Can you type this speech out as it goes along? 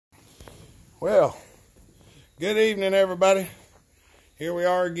Well, good evening, everybody. Here we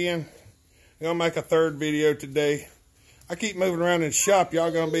are again. We're gonna make a third video today. I keep moving around in the shop.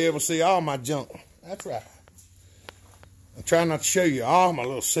 Y'all gonna be able to see all my junk. That's right. I'm trying not to show you all my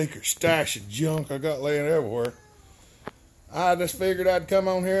little secret stash of junk I got laying everywhere. I just figured I'd come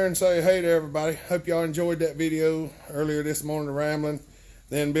on here and say hey to everybody. Hope y'all enjoyed that video earlier this morning, rambling,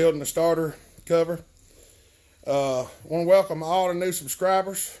 then building the starter cover. Want to welcome all the new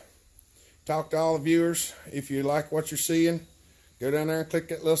subscribers. Talk to all the viewers. If you like what you're seeing, go down there and click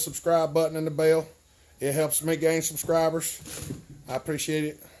that little subscribe button and the bell. It helps me gain subscribers. I appreciate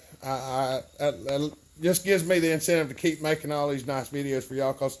it. That just gives me the incentive to keep making all these nice videos for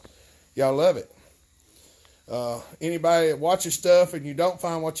y'all because y'all love it. Anybody that watches stuff and you don't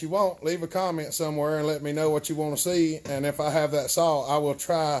find what you want, leave a comment somewhere and let me know what you want to see. And if I have that saw, I will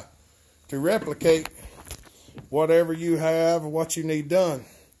try to replicate whatever you have or what you need done.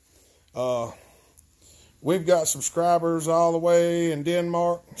 We've got subscribers all the way in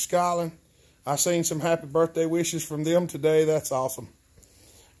Denmark, Scotland. I seen some happy birthday wishes from them today. That's awesome.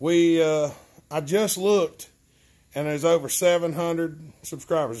 I just looked and there's over 700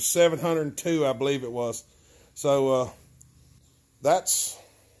 subscribers, 702 I believe it was. So that's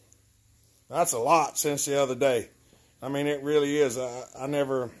a lot since the other day. I mean, it really is. I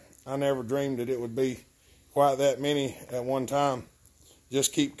never dreamed that it would be quite that many at one time.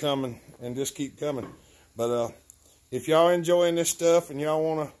 Just keep coming and just keep coming. But if y'all enjoying this stuff and y'all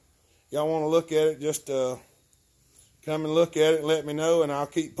wanna look at it, just come and look at it and let me know, and I'll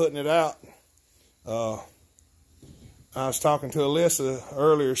keep putting it out. I was talking to Alyssa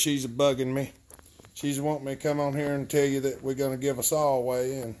earlier. She's bugging me. She's wanting me to come on here and tell you that we're going to give a saw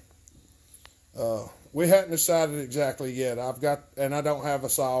away, and we hadn't decided exactly yet. I don't have a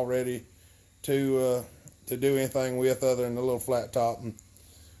saw ready to do anything with other than the little flat top. And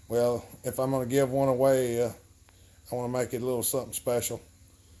well, if I'm going to give one away, I want to make it a little something special.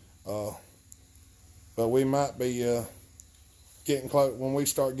 But we might be getting close when we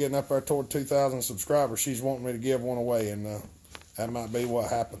start getting up there toward 2,000 subscribers. She's wanting me to give one away, and that might be what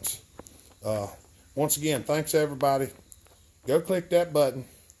happens. Once again, thanks everybody. Go click that button.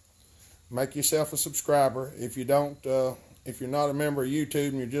 Make yourself a subscriber. If you don't, if you're not a member of YouTube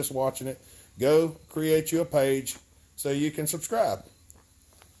and you're just watching it, go create you a page so you can subscribe.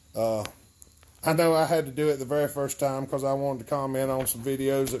 I know I had to do it the very first time because I wanted to comment on some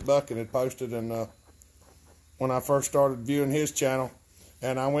videos that Bucket had posted, and when I first started viewing his channel,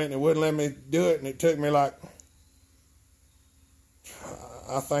 and I went and it wouldn't let me do it, and it took me like,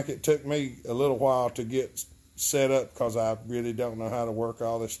 I think it took me a little while to get set up because I really don't know how to work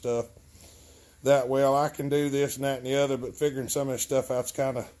all this stuff that well. I can do this and that and the other, but figuring some of this stuff out's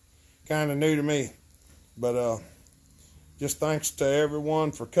kind of new to me. But just thanks to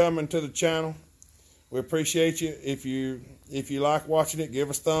everyone for coming to the channel. We appreciate you. If you like watching it, give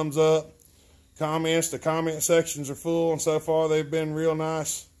us thumbs up. Comments, the comment sections are full, and so far they've been real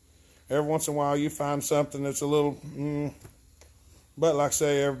nice. Every once in a while you find something that's a little but like I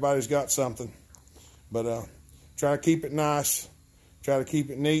say, everybody's got something. But try to keep it nice, try to keep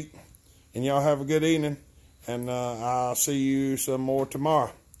it neat, and y'all have a good evening, and I'll see you some more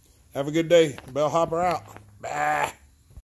tomorrow. Have a good day. Bellhopper out. Bye.